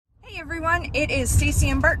everyone, it is Stacy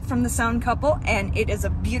and Bert from the Sound Couple, and it is a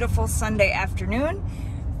beautiful Sunday afternoon,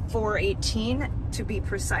 4:18 to be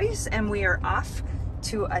precise, and we are off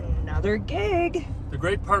to another gig. The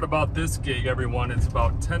great part about this gig, everyone, is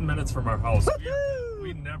about 10 minutes from our house.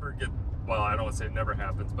 We never get, well, I don't want to say it never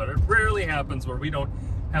happens, but it rarely happens where we don't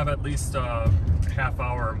have at least a half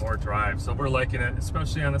hour or more drive. So we're liking it,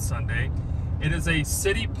 especially on a Sunday. It is a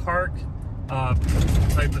city park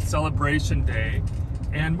type of celebration day.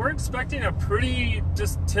 And we're expecting a pretty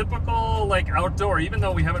just typical like outdoor, even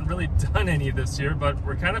though we haven't really done any this year, but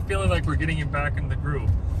we're kind of feeling like we're getting it back in the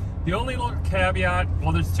groove. The only little caveat,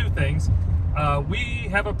 well, there's two things. We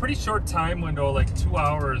have a pretty short time window, like 2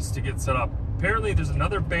 hours to get set up. Apparently there's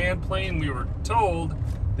another band playing. We were told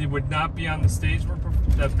they would not be on the stage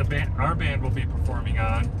that our band will be performing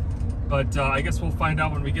on. But I guess we'll find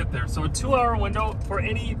out when we get there. So a 2 hour window for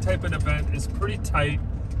any type of event is pretty tight.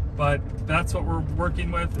 But that's what we're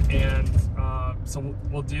working with, and so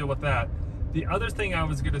we'll deal with that. The other thing I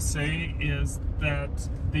was going to say is that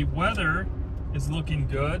the weather is looking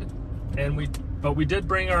good, but we did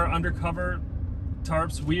bring our undercover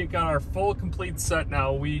tarps. We got our full complete set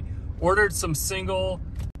now. We ordered some single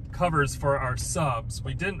covers for our subs.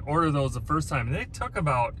 We didn't order those the first time, and they took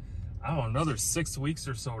about, I don't know, another 6 weeks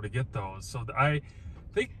or so to get those. So I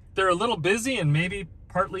think they're a little busy, and maybe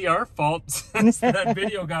partly our fault since that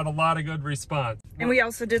video got a lot of good response. And we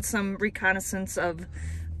also did some reconnaissance of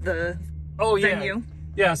the venue.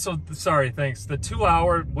 Yeah, so sorry, thanks. The 2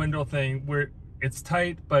 hour window thing, it's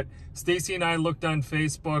tight, but Stacy and I looked on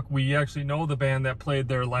Facebook. We actually know the band that played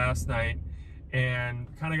there last night and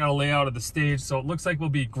kind of got a layout of the stage. So it looks like we'll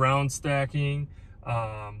be ground stacking.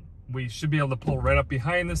 We should be able to pull right up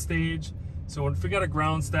behind the stage. So if we got a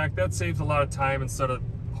ground stack, that saves a lot of time instead of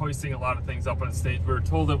hoisting a lot of things up on the stage. We were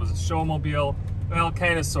told it was a showmobile. Well,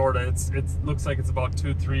 kind of, sort of. It looks like it's about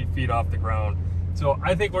 2-3 feet off the ground. So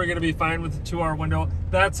I think we're going to be fine with the 2 hour window.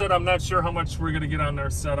 That said, I'm not sure how much we're going to get on our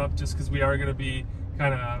setup, just because we are going to be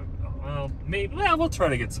kind of, we'll try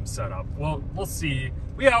to get some setup. We'll see.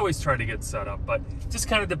 We always try to get set up, but just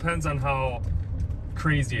kind of depends on how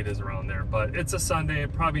crazy it is around there. But it's a Sunday,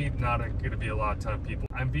 and probably not going to be a lot of ton of people.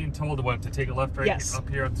 I'm being told to take a left, right, yes, up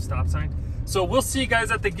here at the stop sign. So we'll see you guys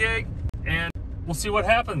at the gig, and we'll see what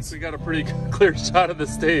happens. We got a pretty clear shot of the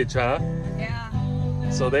stage, huh? Yeah.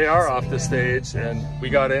 So they are off the stage, and we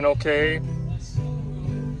got in okay.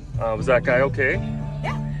 Was that guy okay?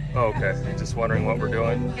 Yeah. Oh, okay. Just wondering what we're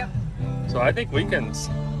doing. Yep. So I think we can,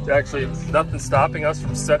 actually, nothing's stopping us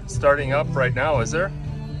from starting up right now, is there?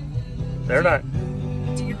 They're not.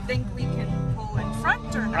 Do you think we can pull in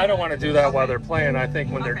front or not? I don't want to do that while they're playing. I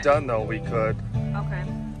think when they're done, though, we could. Okay.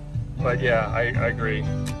 But yeah, I agree.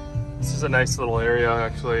 This is a nice little area,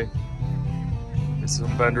 actually. There's some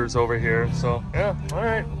vendors over here. So yeah, all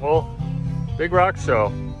right. Well, big rock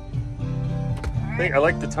show. I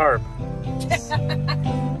like the tarp.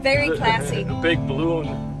 Very classy. A big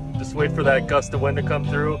balloon. Just wait for that gust of wind to come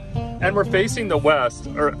through. And we're facing the west.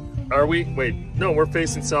 Or are we? Wait, no, we're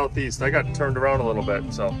facing southeast. I got turned around a little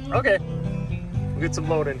bit. So okay, we'll get some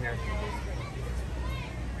load in here.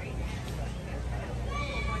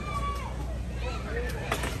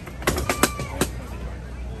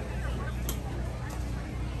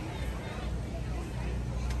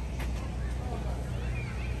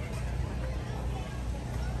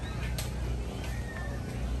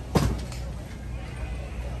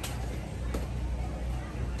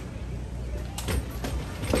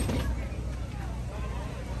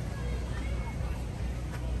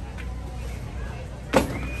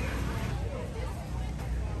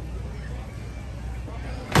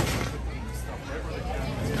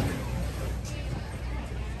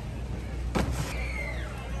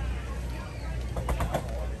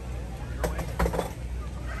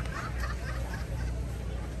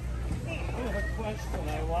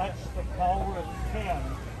 I watched the Power of 10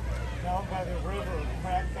 down by the river,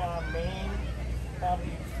 back on Maine,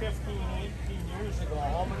 probably 15, 18 years ago.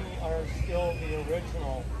 How many are still the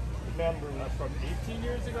original members? From 18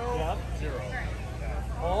 years ago? Yeah. 0.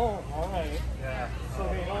 Oh, all right. Yeah. So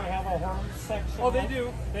they don't have a horn section? Oh, they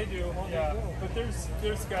do. They do. Oh, yeah. they do. But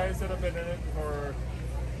there's guys that have been in it for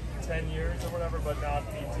 10 years or whatever, but not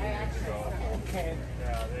 18 years ago. Okay.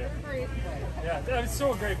 Yeah, it's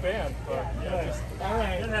still a great band, but yeah, just, all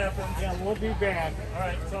right. It happens. Yeah, we'll be back. All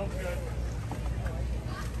right, sounds good.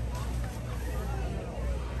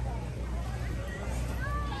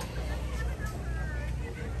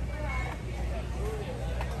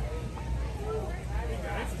 Hey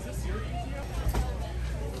guys, is this your easy?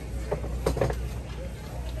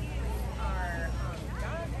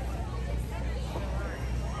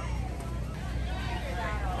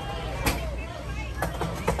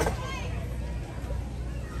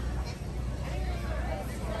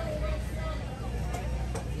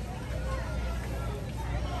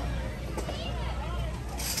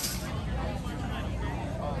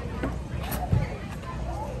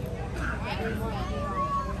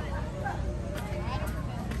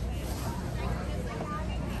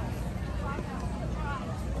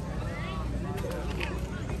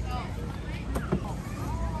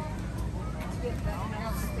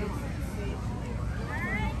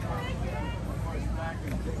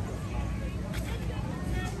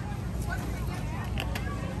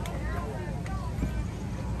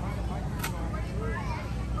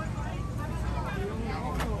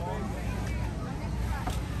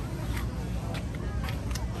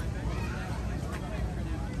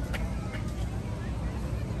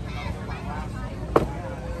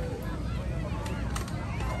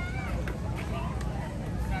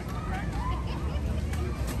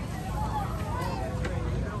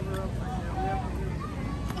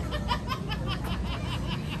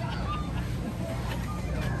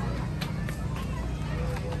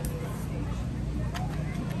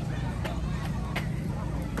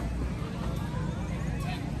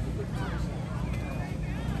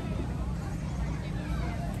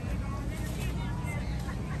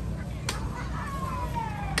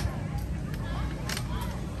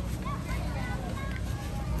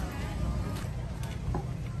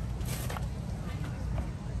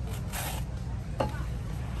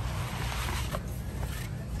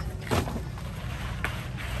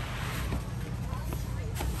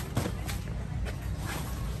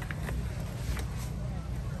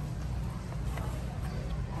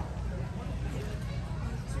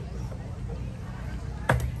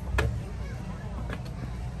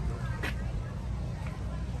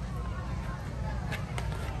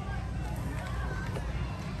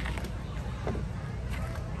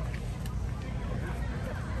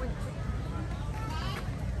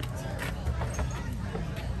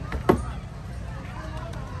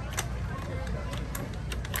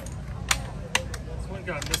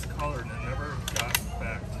 Got miscolored and never got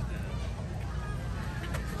back to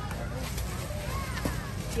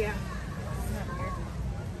Yeah.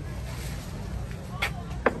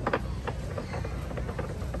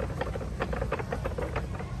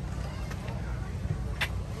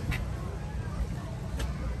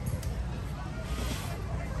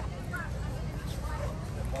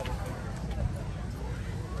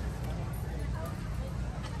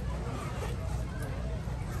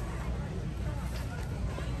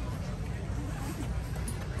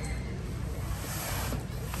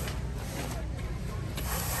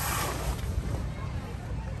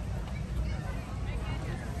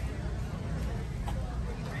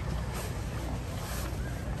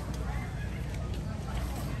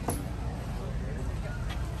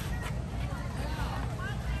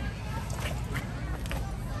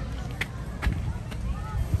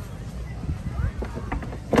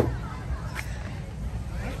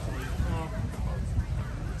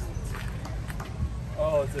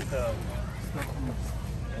 Oh, is it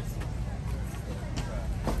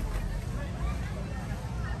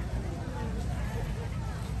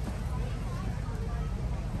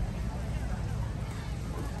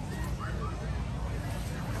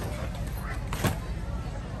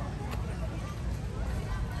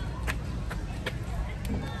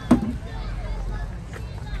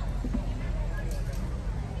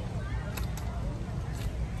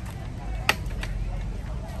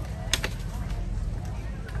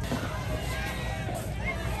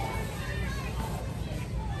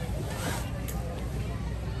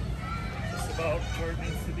about where it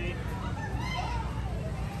needs to be?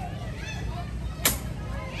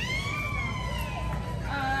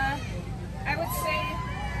 I would say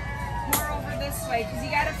more over this way because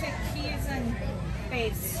you gotta fit keys and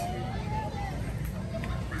base.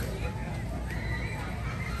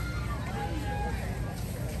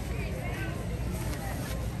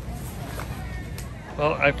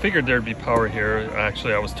 Well, I figured there'd be power here.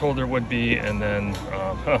 Actually, I was told there would be, and then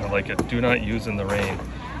like it, do not use in the rain.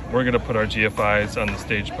 We're gonna put our GFIs on the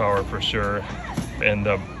stage power for sure, and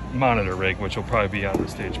the monitor rig, which will probably be on the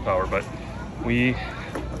stage power. But we,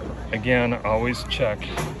 again, always check.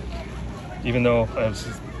 Even though I was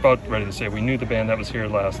about ready to say we knew the band that was here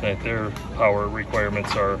last night, their power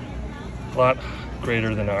requirements are a lot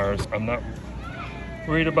greater than ours. I'm not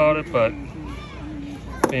worried about it, but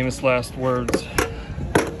famous last words.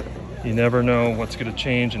 You never know what's going to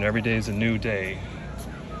change, and every day is a new day.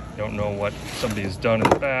 You don't know what somebody's done in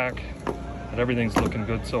the back, but everything's looking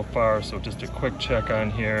good so far. So just a quick check on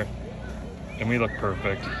here, and we look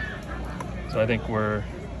perfect. So I think we're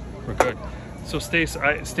good. So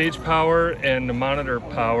stage power and the monitor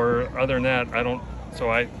power. Other than that, I don't. So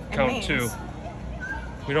I count two.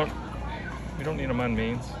 We don't need them on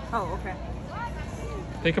mains. Oh, okay.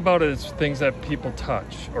 Think about it as things that people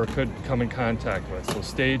touch or could come in contact with. So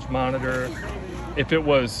stage monitor, if it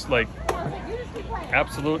was like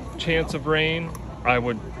absolute chance of rain, I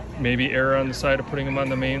would maybe err on the side of putting them on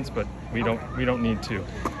the mains, but we don't need to.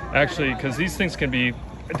 Actually, because these things can be,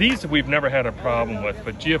 these we've never had a problem with,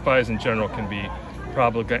 but GFIs in general can be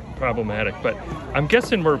problematic. But I'm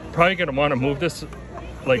guessing we're probably going to want to move this,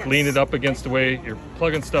 like lean it up against the way you're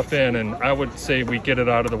plugging stuff in, and I would say we get it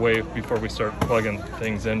out of the way before we start plugging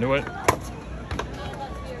things into it.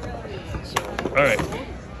 So, all right,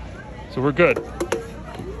 so we're good.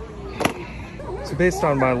 So based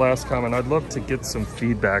on my last comment, I'd love to get some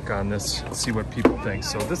feedback on this, see what people think.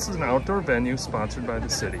 So this is an outdoor venue sponsored by the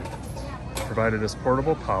city. Provided us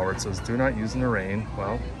portable power. It says do not use in the rain.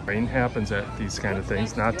 Well, rain happens at these kind of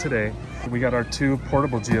things, not today. We got our 2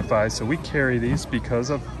 portable GFIs, so we carry these because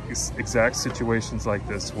of exact situations like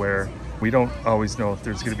this where we don't always know if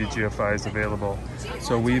there's going to be GFIs available.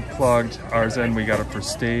 So we plugged ours in. We got it for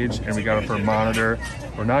stage and we got it for monitor.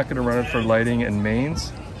 We're not going to run it for lighting and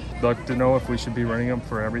mains. I'd like to know if we should be running them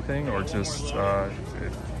for everything or just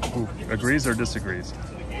who agrees or disagrees.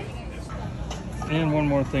 And one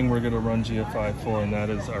more thing we're going to run GFI for, and that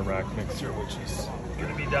is our rack mixer, which is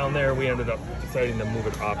going to be down there. We ended up deciding to move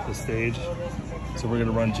it off the stage. So we're going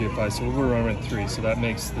to run GFI. So we're running 3. So that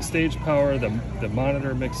makes the stage power, the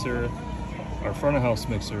monitor mixer, our front of house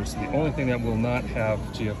mixer. So the only thing that will not have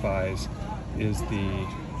GFIs is the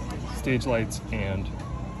stage lights and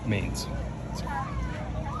mains.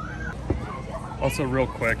 Also real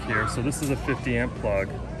quick here, so this is a 50 amp plug.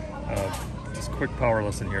 Just quick power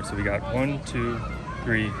lesson here. So we got 1, 2,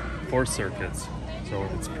 3, 4 circuits. So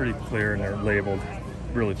it's pretty clear and they're labeled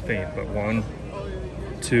really faint, but 1,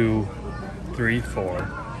 2, 3, 4.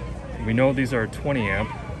 We know these are 20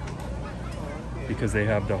 amp because they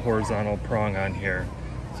have the horizontal prong on here.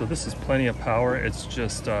 So this is plenty of power. It's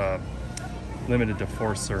just limited to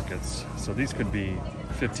 4 circuits. So these could be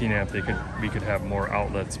 15 amp. We could have more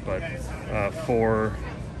outlets, but 4,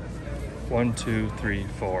 1, 2, 3,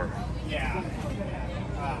 4. Yeah.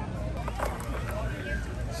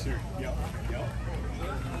 Sure. Yep.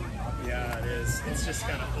 Yeah, it is. It's just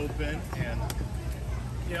kind of open and,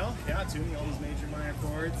 you know, yeah, tuning all these major minor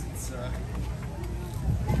chords. It's oh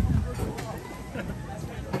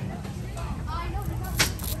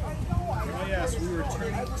yeah, so we were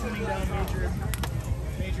tuning down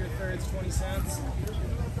major thirds, 20 cents.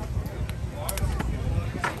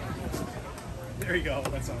 There you go.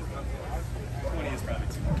 That sounds good. 20 is probably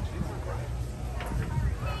too much.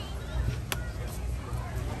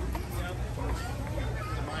 Yep.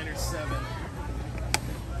 Minor 7.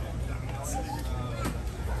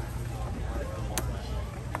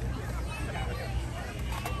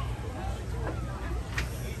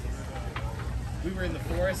 We were in the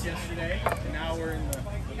forest yesterday, and now we're in the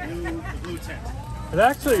blue tent. It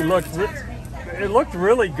actually looked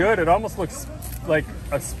really good. It almost looks like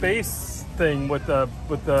a space thing with the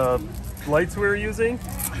lights we were using.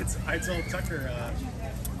 I told Tucker,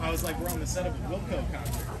 I was like, we're on the set of a Wilco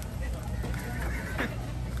concert.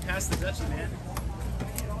 Pass the Dutchie, man.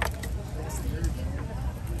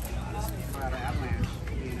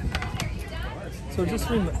 So just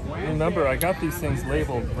remember, I got these things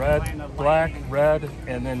labeled red, black, red,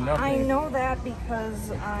 and then nothing. I know that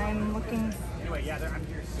because I'm looking.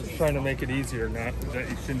 Just trying to make it easier, not that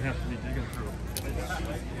you shouldn't have to be digging through.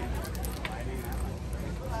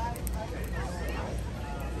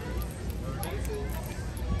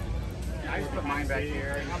 I just put mine back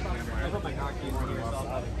here. I put my car keys on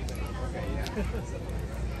yourself. Okay, yeah.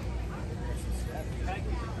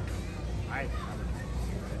 I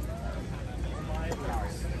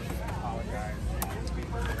apologize.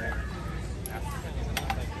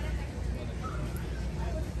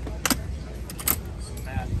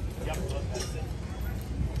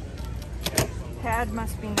 Pad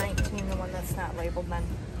must be 19, the one that's not labeled then.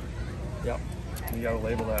 Yep, you gotta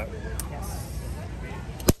label that. Yes.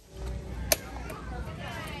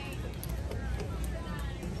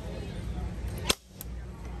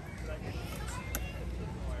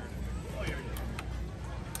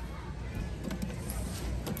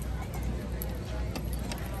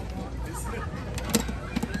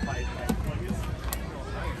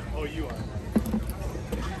 Oh, you are.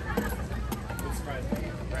 I'm surprised.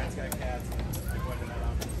 Brad's got cats. I pointed that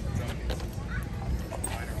out.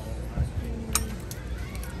 Mine are all over.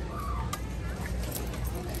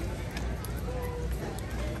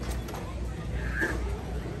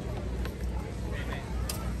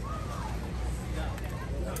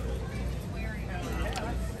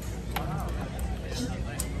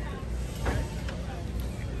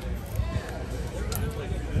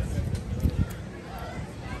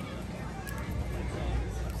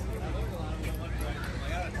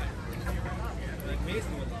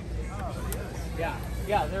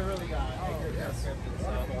 Yeah, they're really good.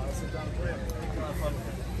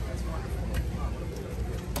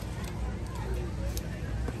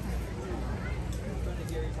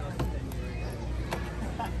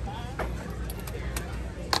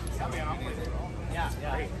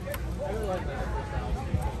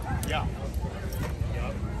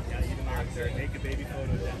 our naked baby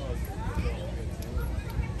photo demos.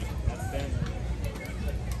 That's them.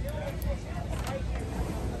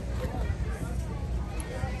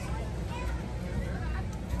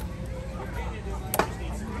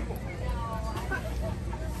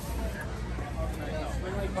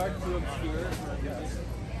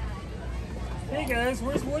 Hey guys,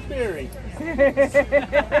 where's Woodbury? Is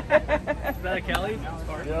that a Kelly?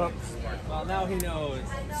 Yep. Well, now he knows.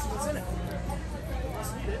 What's in it?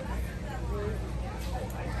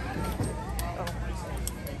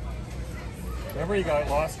 Remember you got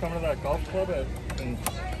lost coming to that golf club and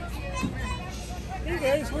hey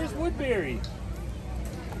guys, where's Woodbury?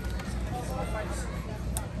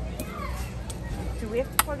 Do we have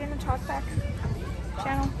to plug in a talkback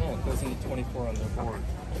channel? No, it goes into 24 on their board.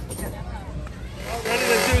 Ready to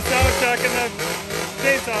do sound check and the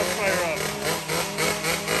chainsaws fire up.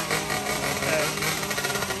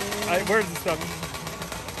 Where's the stuff?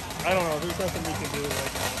 I don't know, there's nothing we can do.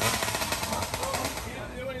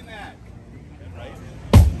 Doing that. Right?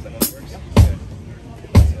 Is that how it works? Good.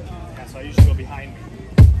 Yeah, so I usually go behind me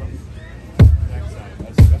from the back side.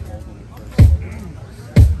 That's the hold in first.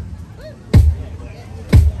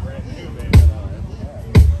 Brand new, baby.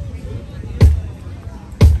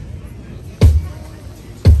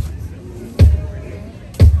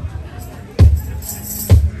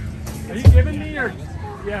 Are you giving me or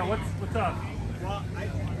yeah, what's up? Well, I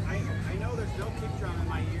know there's no kick drum in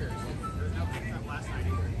my ears. There's no kick drum last night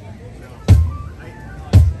either. So,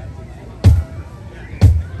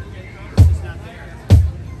 it's just not there.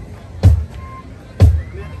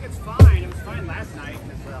 I mean, I think it's fine. It was fine last night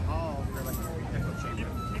because the hall for like echo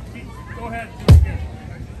chamber. Go ahead, do it again.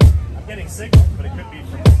 I'm getting signals, but it could be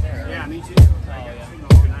from the snare. Yeah, me too. Yeah.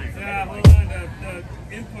 Overnight. Yeah, hold on,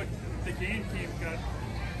 the input, the gain keep got,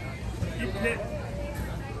 keep hitting.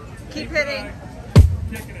 Keep hitting.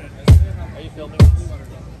 Kicking it. Are you filming?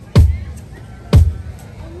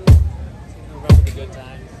 Remember the good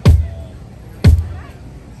times.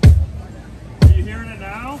 Are you hearing it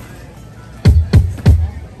now?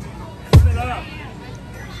 Turn it up.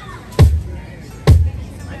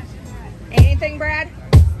 Anything, Brad?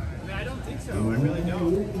 I don't think so. I really don't.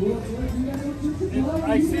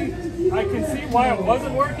 I can see why it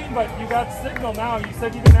wasn't working, but you got signal now. You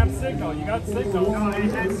said you didn't have signal. You got signal. No, I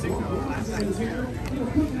had signal last night too.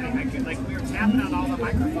 I could, like, we were tapping on all the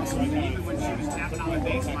microphones, so even when she was tapping on the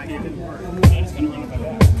bass mic, it didn't work. I'm just going to run it by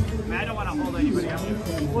back. I mean, I don't want to hold anybody up.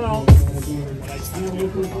 Well,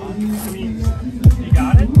 you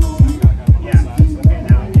got it? Yeah. Okay,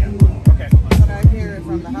 now, yeah. Okay. But I hear it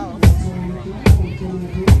from the house.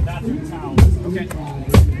 Not through town. Okay.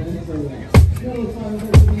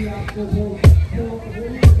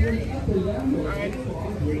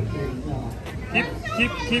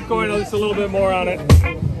 Keep going just a little bit more on it.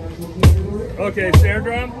 Okay, snare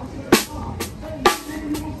drum.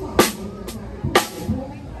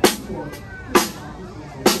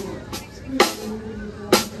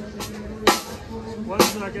 1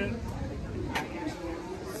 second.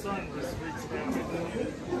 Sun just reached down.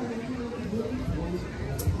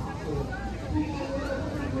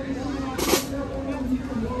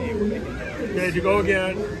 Okay, you go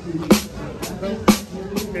again.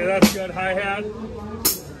 Okay, that's good. Hi-hat.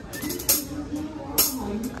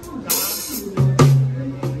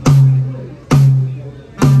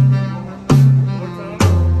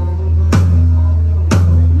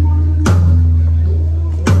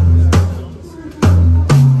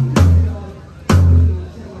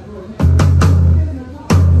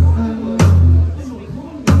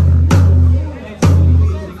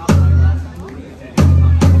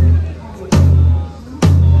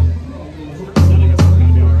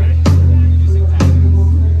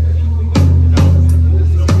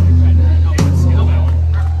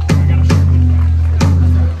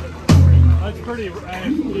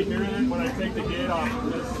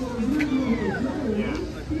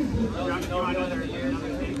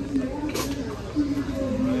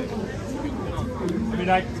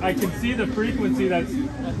 I can see the frequency that's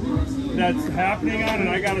happening on, and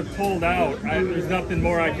I got it pulled out. There's nothing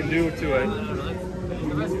more I can do to it.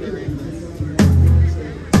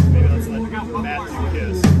 Maybe let's let Matt do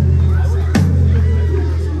his.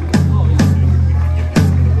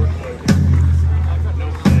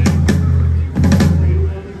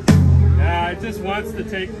 Yeah, it just wants to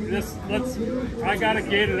take this. I gotta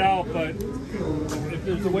gate it out, but if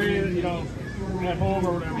there's a way, you know, at home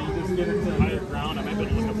or whatever, you just get it to higher ground. I might be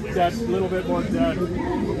able to look up there. That's a little bit more dead.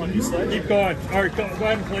 One you sled? Keep going. All right, go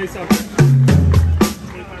ahead and play something.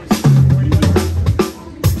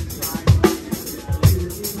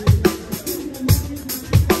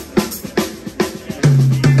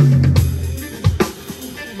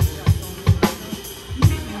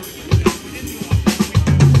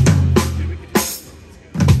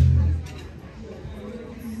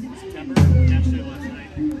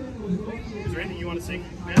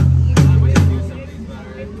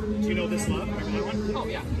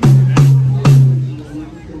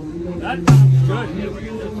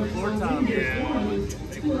 Floor top. Yeah.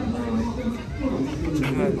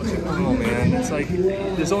 Oh man, it's like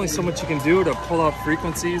there's only so much you can do to pull out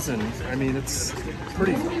frequencies, and I mean it's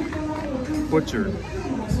pretty butchered.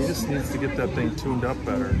 He just needs to get that thing tuned up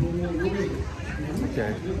better.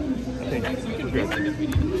 Okay, I think we're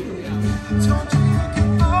good.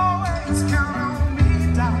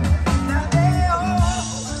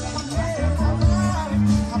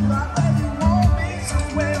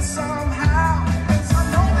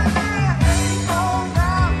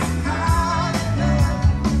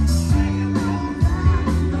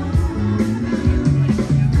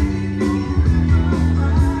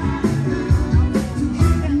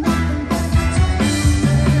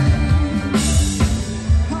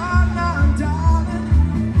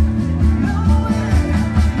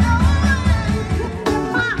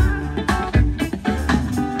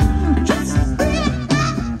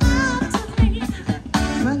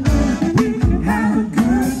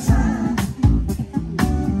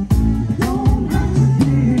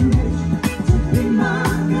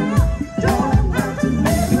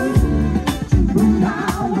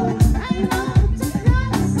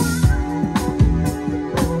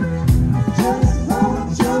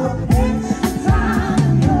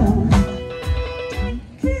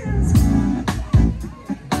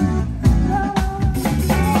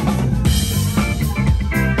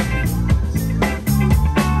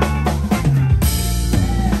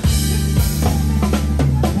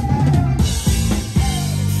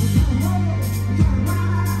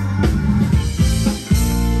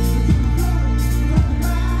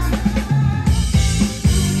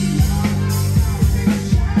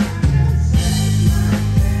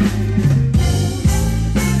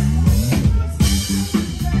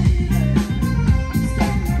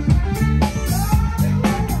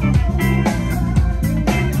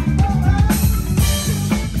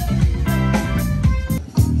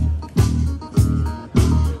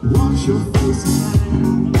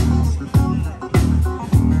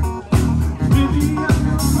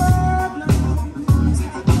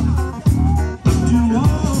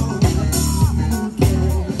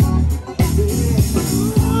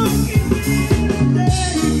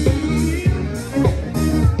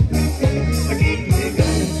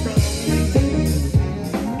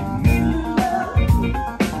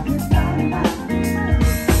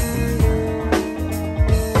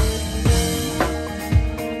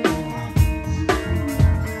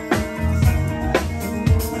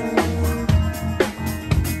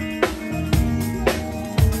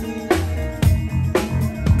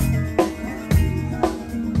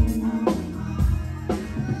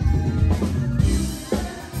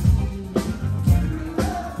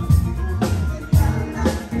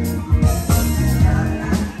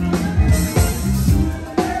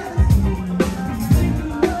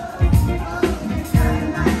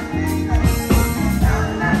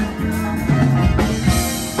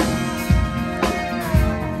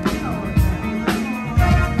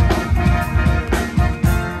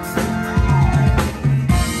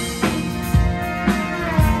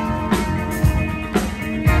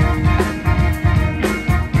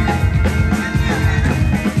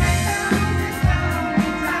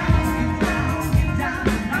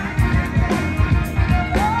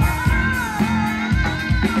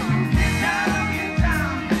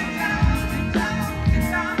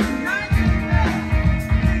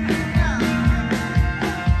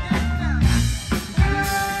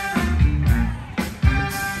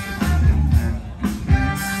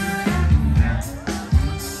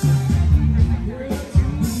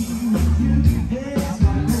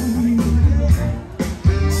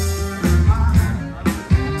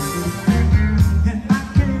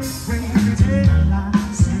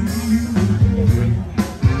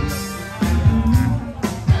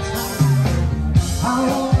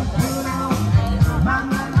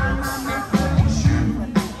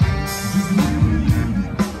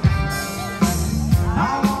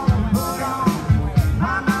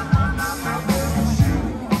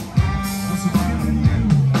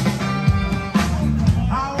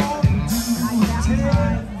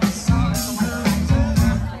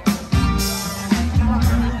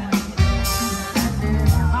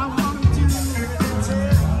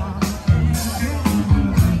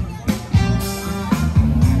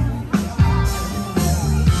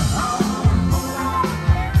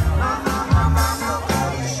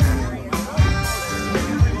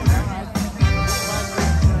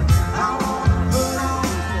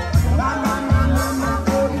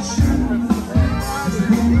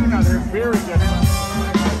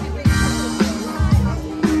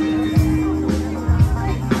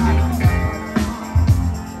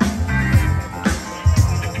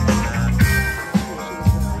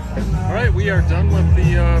 right, we are done with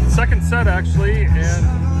the second set actually,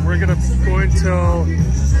 and we're gonna go until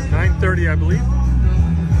 9:30, I believe.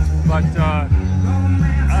 But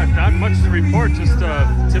not much to report, just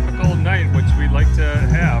a typical night, which we like to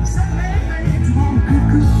have.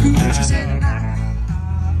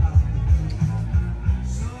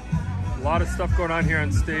 A lot of stuff going on here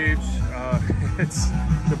on stage.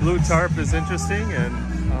 The blue tarp is interesting, and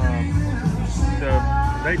the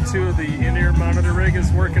night 2 of the in-ear monitor rig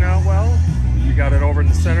is working out well. We got it over in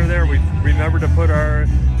the center there. We remembered to put our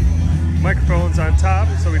microphones on top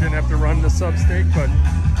so we didn't have to run the sub-stake, but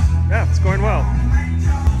yeah, it's going well.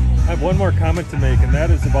 I have one more comment to make, and that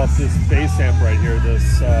is about this bass amp right here,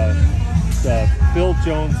 this the Phil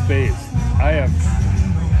Jones bass.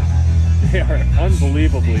 They are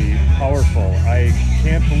unbelievably powerful. I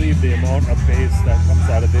can't believe the amount of bass that comes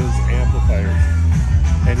out of his amplifiers.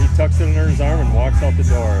 And he tucks it under his arm and walks out the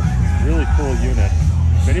door. It's a really cool unit.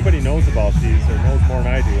 If anybody knows about these or knows more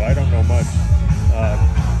than I do, I don't know much,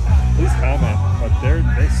 please comment. But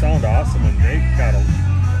they sound awesome, and they've got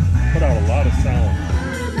put out a lot of sound.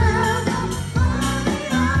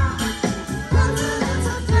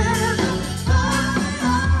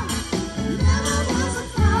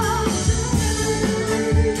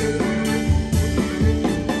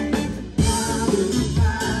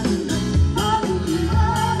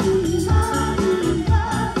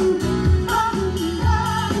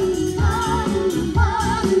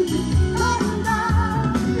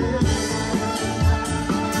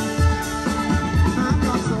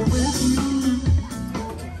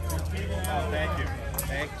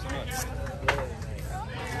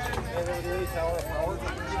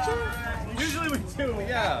 Usually we do,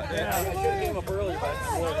 yeah. I should have came up earlier, but I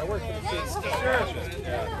work for the kids.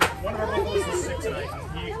 Yeah. One of our vocalists is sick tonight.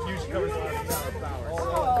 He usually covers a lot of the hours.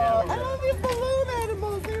 Oh, I love these balloon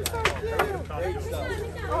animals. They're so cute. Great stuff.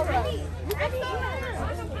 All right. Thank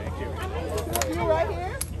you. You right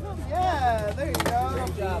here? Yeah, there you go.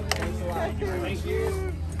 Great job. Thanks a lot. Thank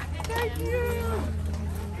you. Thank you.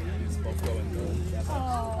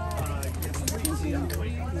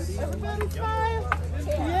 Everybody smile.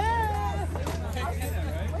 Yeah.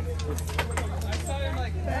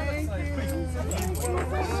 Thank you.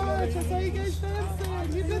 That's how you guys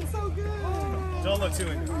dancing. You did so good. Don't look too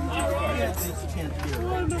into it.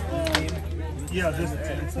 Wonderful. Yeah,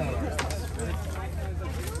 it's not ours.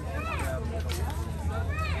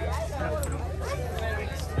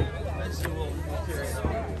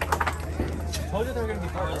 Told you they were going to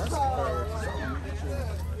be part of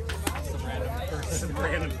some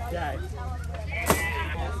random guy.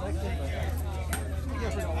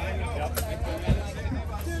 Yep.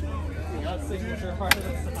 Signature part of the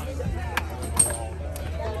song. I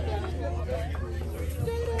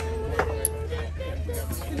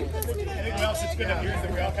think we all should good enough years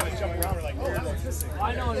that we all kind of jump around. We're like, oh, that's missing.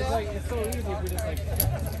 I know, it's like it's so easy if we just like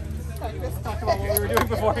talk about what we were doing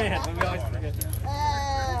beforehand, and we always forget.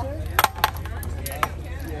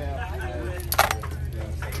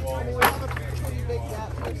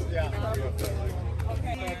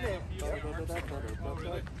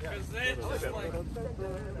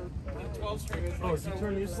 Oh, did you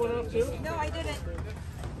turn this one up too? No, I didn't.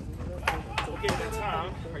 Okay, then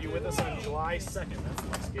Tom, are you with us on July 2nd? That's the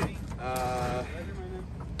next gig. Oh, I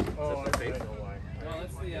don't know why. Well,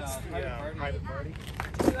 that's the Private party.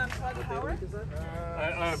 You want to plug power? I'm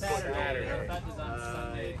putting Saturday. that is on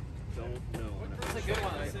Sunday. Don't know. It's a good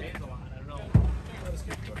one. It pays a lot. I don't know.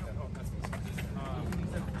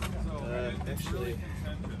 Actually,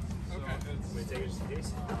 wait, take it just in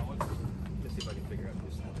case. Let's see if I can figure out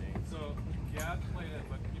who's playing. So, Gad played it,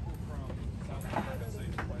 but people from South Africa say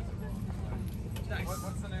he plays it wrong.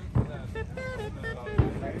 What's the name of that?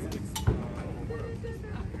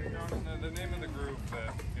 The name of the group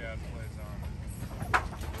that Gad plays on.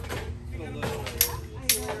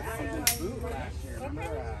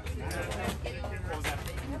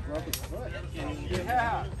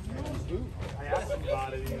 Yeah. I asked him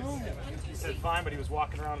about it. He said fine, but he was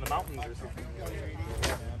walking around in the mountains or something.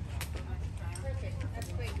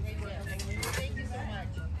 That's great. Thank you so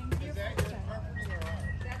much. Is that your preference or ours?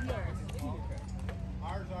 That's yours.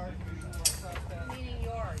 Ours are. Meaning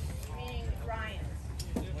yours. Meaning Ryan's.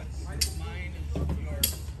 Mine is yours.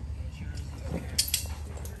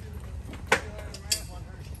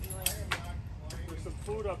 There's some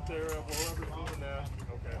food up there. Whoever's doing that.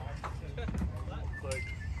 Okay. Like.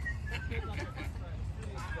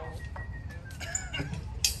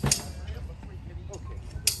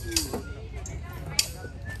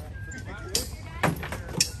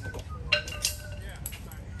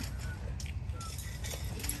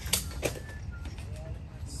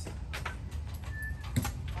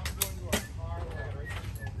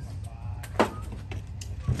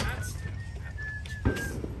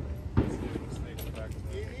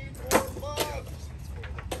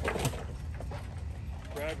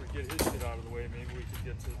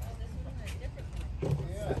 You're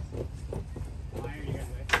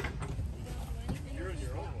in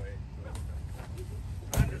your own way.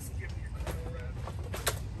 I'm just giving you credit.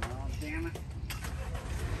 Oh, damn it.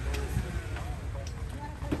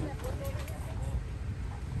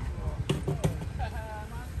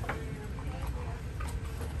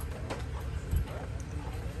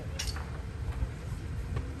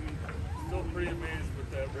 Still pretty amazed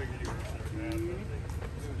with that rig of yours there, man. That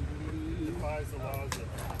thing defies the laws of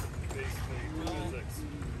basically physics.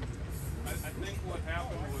 I think what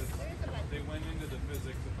happened was they went into the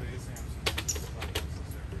physics of base amps and this is not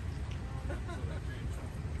necessary. So that changed it.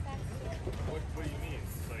 What do you mean?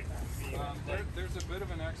 Like, There's a bit of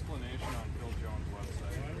an explanation on Phil Jones'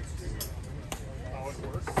 website. how it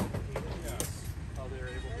works? Yes. How they're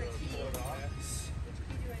able to pull it off?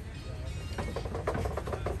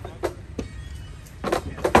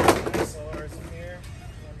 SLRs in here.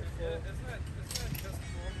 Wonderful. Isn't that just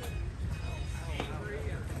broken? Angry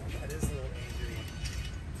and That is a little angry.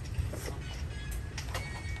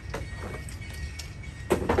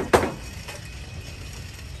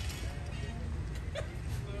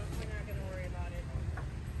 We're not gonna worry about it.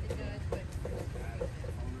 It does, but.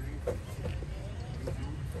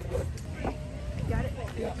 Got it?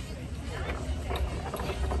 Yeah.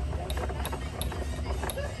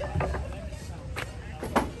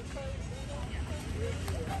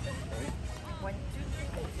 One, two,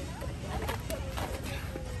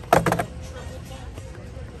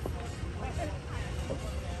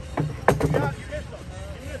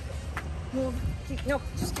 move. No,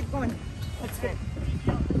 just keep going. That's good.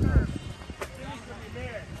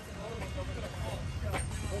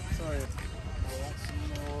 Oh, sorry.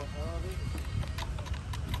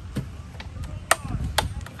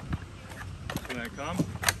 Can I come?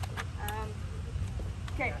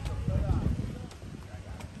 Okay.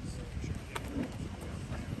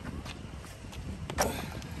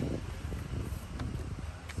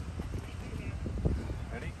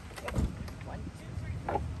 Ready? One,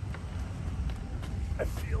 I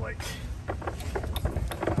feel like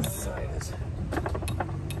this side is.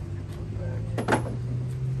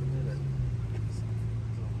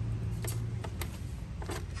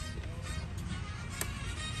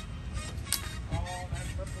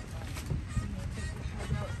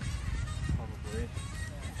 Probably.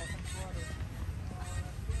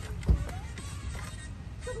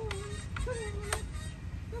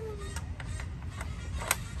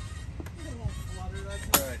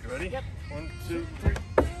 All right, you ready? Yep. 1, 2, 3.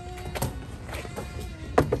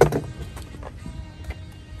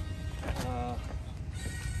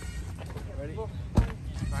 Ready? All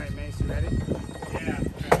right, Mace, you ready? Yeah.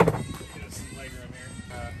 Get us some leg room here.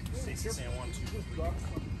 Stacy's saying 1, 2, 3.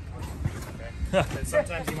 Okay. And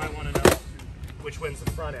sometimes you might want to know which one's the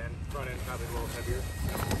front end. Front end probably a little heavier.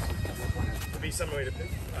 Would be some way to pick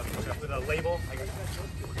with a label. Like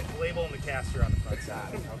a label and the caster on the front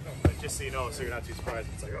side. But just so you know, so you're not too surprised.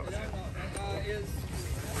 It's like, oh shit.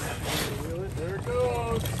 There it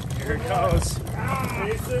goes. Here it goes.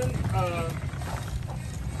 Jason,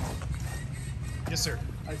 Yes, sir.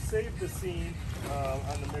 I saved the scene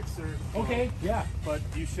on the mixer. Okay. Yeah. But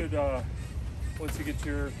you should, once you get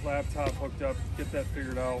your laptop hooked up, get that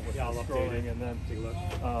figured out with Yeah, the I'll update scrolling, it. and then Take a look.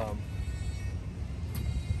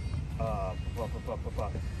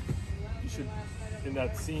 you should, in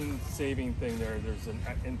that scene saving thing there's an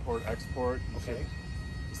import export. You should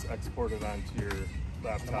just export it onto your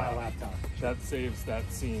laptop. My laptop. That saves that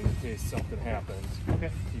scene in case something happens. Okay.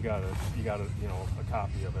 You got a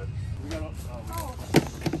copy of it. We got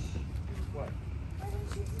what?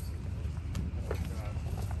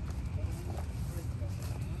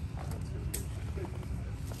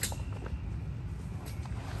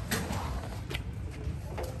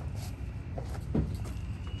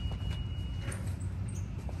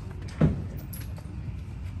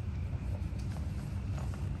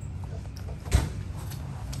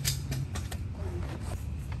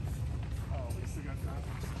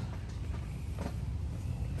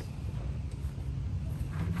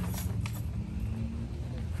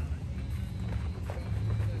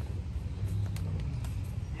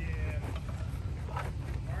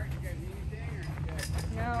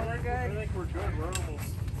 No, we're I good. think we're good. We're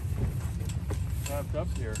almost wrapped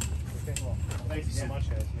up here. Okay. Well, thank you so much,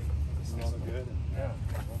 guys. This is so good. Yeah.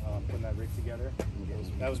 Putting that rig together.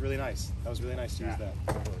 That was really nice. That was really nice to use that.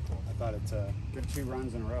 I thought it. Good 2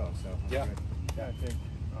 runs in a row, so. Yeah. Yeah, I think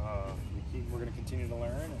We're going to continue to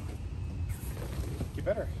learn and get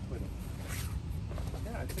better with it.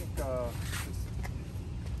 yeah, I think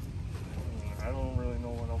I don't really know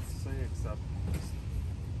what else to say except just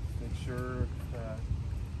make sure that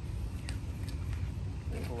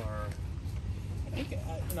people are think,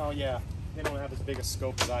 no, yeah. They don't have as big a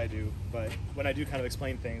scope as I do, but when I do kind of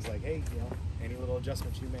explain things like, hey, you know, any little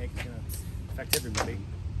adjustments you make is going to affect everybody.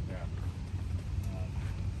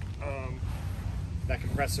 Yeah. That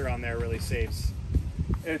compressor on there really saves.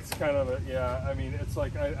 It's kind of a, yeah, I mean, it's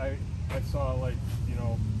like I saw, like, you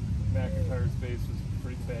know, McIntyre's bass was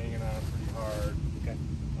pretty banging on pretty hard. Okay.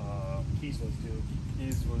 Keys was too.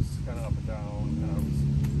 Keys was kind of up and down.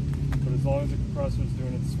 But as long as the compressor is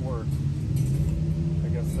doing its work, I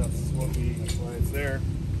guess that's why it's there.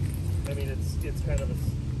 I mean, it's kind of a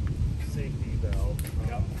safety valve,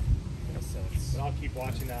 in a sense. But I'll keep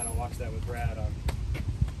watching that. I'll watch that with Brad on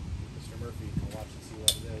Mr. Murphy. I'll watch and see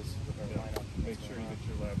what it is with our lineup. Make sure you get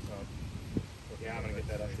your laptop. Yeah, I'm gonna get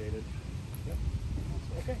that updated. Yep.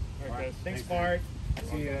 Okay. All right, guys. Thanks, Bart.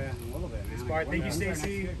 See you in a little bit, man. Thanks, Bart. Thank you,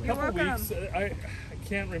 Stacy. A couple weeks. I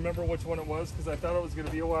can't remember which one it was because I thought it was going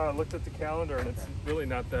to be a while. I looked at the calendar and it's really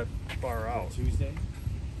not that far out. Tuesday.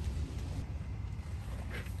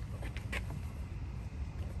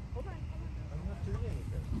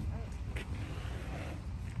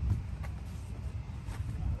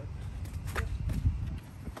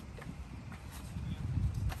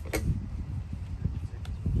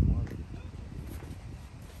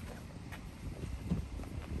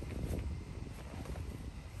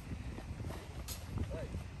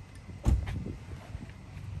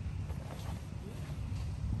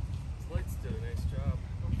 Lights did a nice job.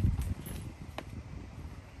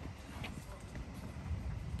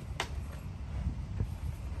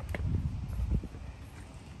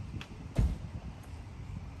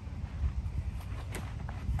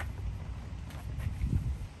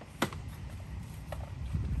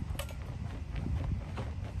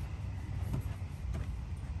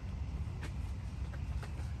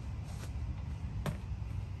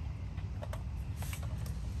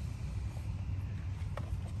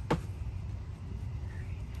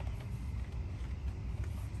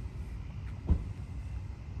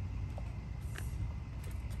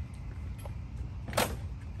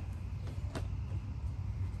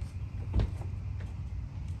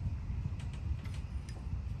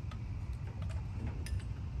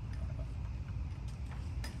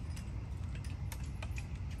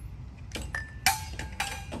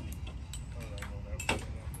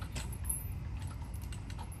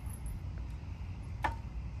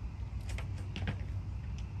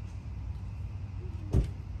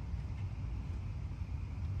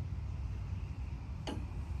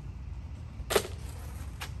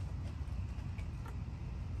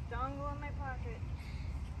 Dongle in my pocket.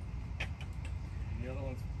 The other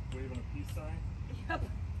one's waving a peace sign. Yep.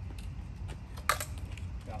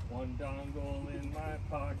 Got one dongle in my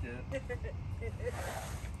pocket. And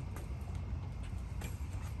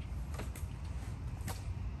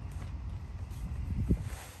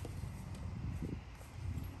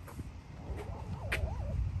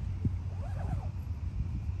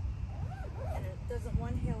it doesn't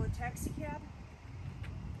one hail a taxi cab?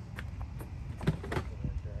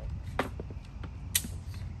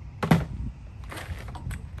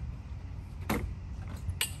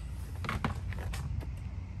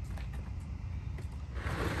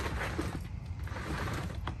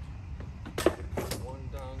 One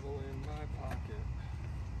dongle in my pocket.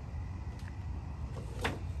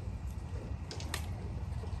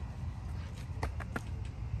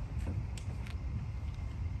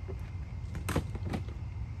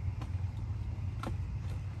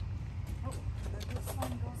 Oh, this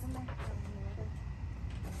one goes in there.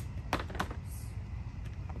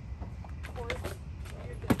 Fourth,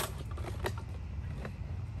 you're good.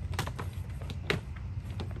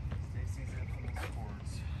 Stacy's infamous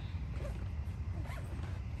cords.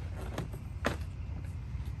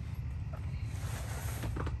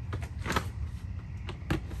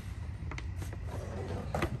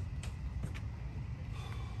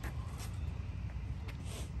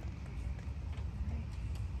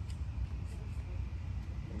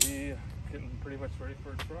 We getting pretty much ready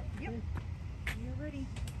for a truck? Yep. You're ready.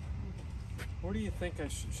 Where do you think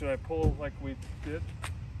should I pull like we did?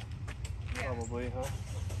 Yeah. Probably, huh?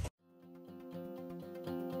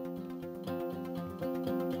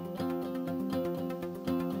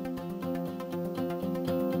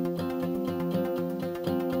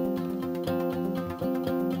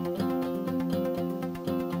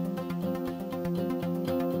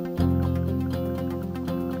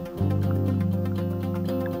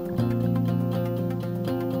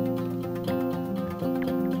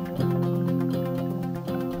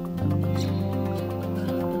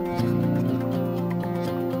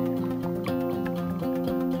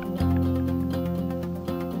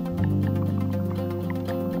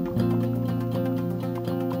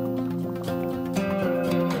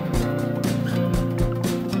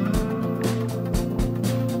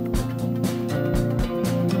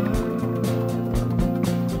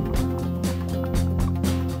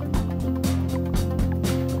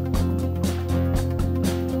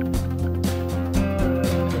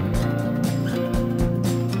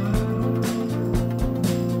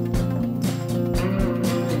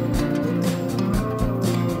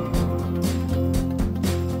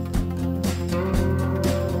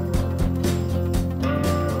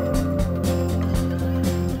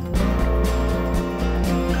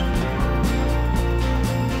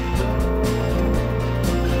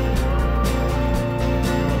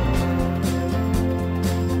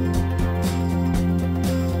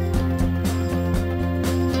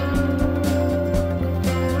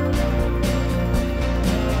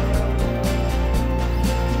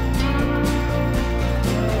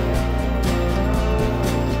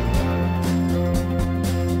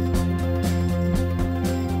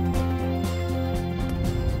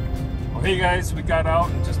 Hey guys, we got out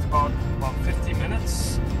in just about 50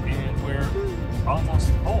 minutes and we're almost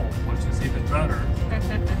home, which is even better.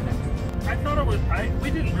 I thought it was, we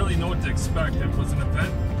didn't really know what to expect. It was an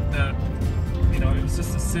event that, you know, it was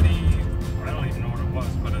just a city, I don't even know what it was,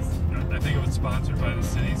 but I think it was sponsored by the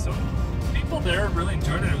city. So people there really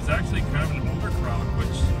enjoyed it. It was actually kind of an older crowd, which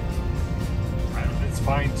it's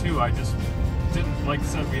fine too. I just didn't, like I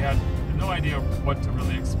said, we had no idea what to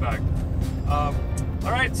really expect. All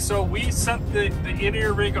right, so we sent the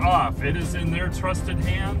in-ear rig off. It is in their trusted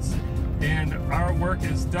hands, and our work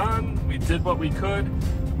is done. We did what we could.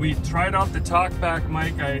 We tried out the talkback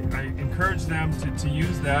mic. I encouraged them to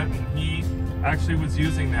use that, and he actually was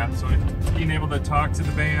using that. So being able to talk to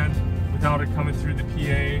the band without it coming through the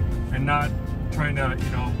PA and not trying to, you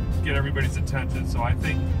know, get everybody's attention. So I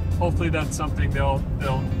think hopefully that's something they'll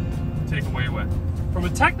take away with. From a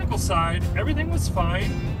technical side, everything was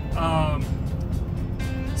fine.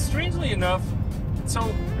 Strangely enough,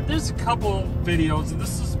 so there's a couple videos, and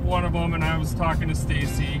this is one of them, and I was talking to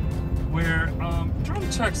Stacy, where drum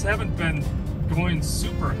checks haven't been going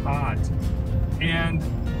super hot, and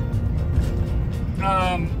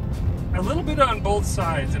a little bit on both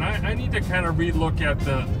sides, and I need to kind of relook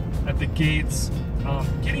at the gates,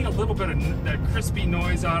 getting a little bit of that crispy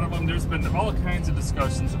noise out of them. There's been all kinds of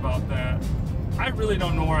discussions about that. I really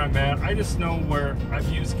don't know where I'm at. I just know where I've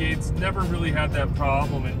used gates, never really had that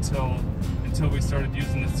problem until we started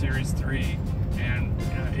using the Series 3. And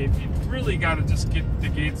if you really got to just get the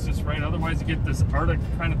gates just right, otherwise you get this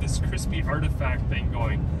kind of this crispy artifact thing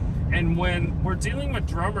going. And when we're dealing with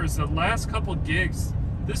drummers, the last couple gigs,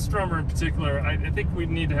 this drummer in particular, I think we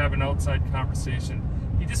need to have an outside conversation.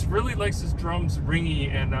 He just really likes his drums ringy,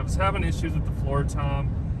 and I was having issues with the floor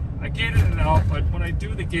tom. I gated it out, but when I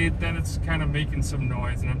do the gate, then it's kind of making some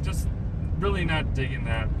noise, and I'm just really not digging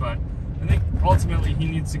that. But I think ultimately he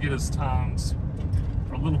needs to get his toms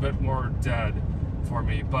a little bit more dead for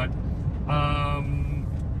me. But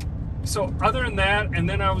so other than that, and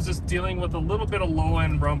then I was just dealing with a little bit of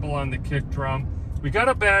low-end rumble on the kick drum. We got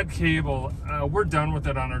a bad cable. We're done with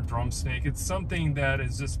it on our drum snake. It's something that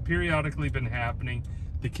has just periodically been happening.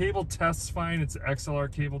 The cable tests fine. It's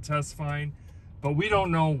XLR cable tests fine. But we don't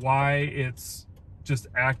know why it's just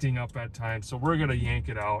acting up at times. So we're gonna yank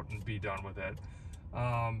it out and be done with it.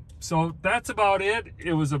 So that's about it.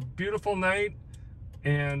 It was a beautiful night.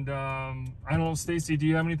 And I don't know, Stacy, do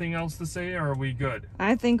you have anything else to say, or are we good?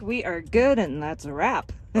 I think we are good, and that's a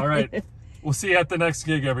wrap. All right. We'll see you at the next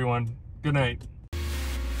gig, everyone. Good night.